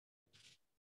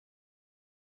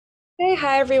Hey,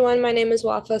 hi everyone. My name is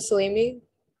Wafaa Salimi.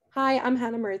 Hi, I'm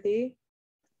Hannah Murthy.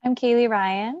 I'm Kayleigh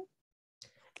Ryan.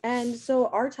 And so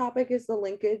our topic is the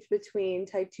linkage between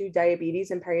type 2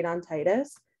 diabetes and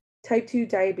periodontitis. Type 2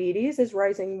 diabetes is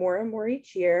rising more and more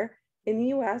each year in the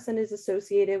US and is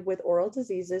associated with oral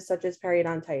diseases such as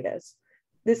periodontitis.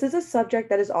 This is a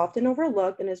subject that is often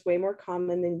overlooked and is way more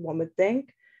common than one would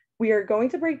think. We are going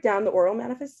to break down the oral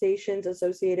manifestations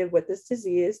associated with this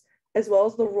disease, as well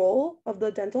as the role of the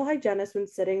dental hygienist when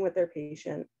sitting with their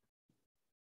patient.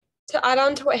 To add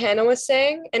on to what Hannah was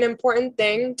saying, an important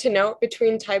thing to note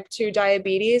between type 2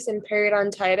 diabetes and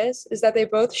periodontitis is that they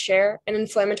both share an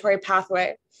inflammatory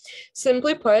pathway.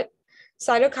 Simply put,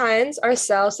 cytokines are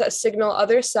cells that signal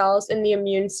other cells in the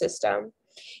immune system.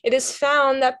 It is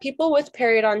found that people with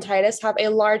periodontitis have a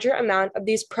larger amount of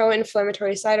these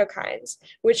pro-inflammatory cytokines,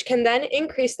 which can then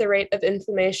increase the rate of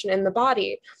inflammation in the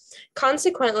body.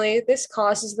 Consequently, this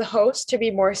causes the host to be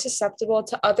more susceptible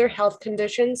to other health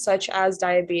conditions such as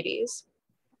diabetes.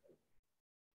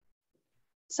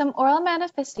 Some oral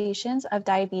manifestations of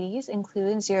diabetes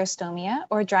include xerostomia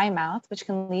or dry mouth, which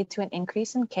can lead to an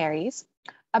increase in caries,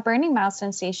 a burning mouth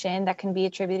sensation that can be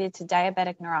attributed to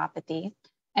diabetic neuropathy,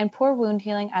 and poor wound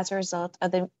healing as a result of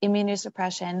the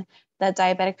immunosuppression that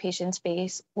diabetic patients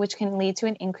face, which can lead to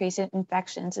an increase in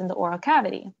infections in the oral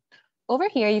cavity. Over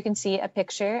here, you can see a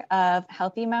picture of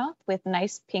healthy mouth with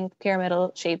nice pink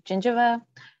pyramidal shaped gingiva.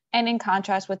 And in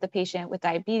contrast with the patient with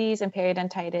diabetes and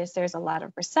periodontitis, there's a lot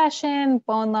of recession,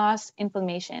 bone loss,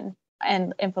 inflammation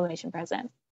present.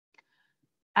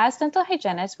 As dental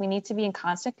hygienists, we need to be in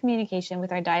constant communication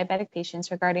with our diabetic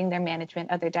patients regarding their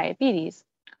management of their diabetes.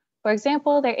 For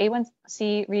example, their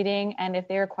A1C reading and if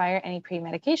they require any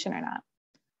pre-medication or not.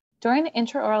 During the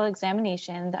intraoral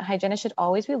examination, the hygienist should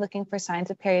always be looking for signs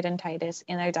of periodontitis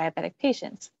in their diabetic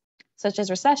patients, such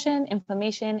as recession,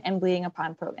 inflammation, and bleeding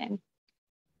upon probing.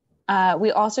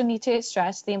 We also need to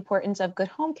stress the importance of good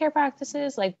home care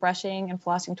practices like brushing and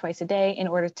flossing twice a day in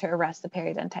order to arrest the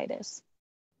periodontitis.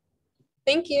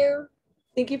 Thank you.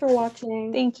 Thank you for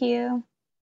watching. Thank you.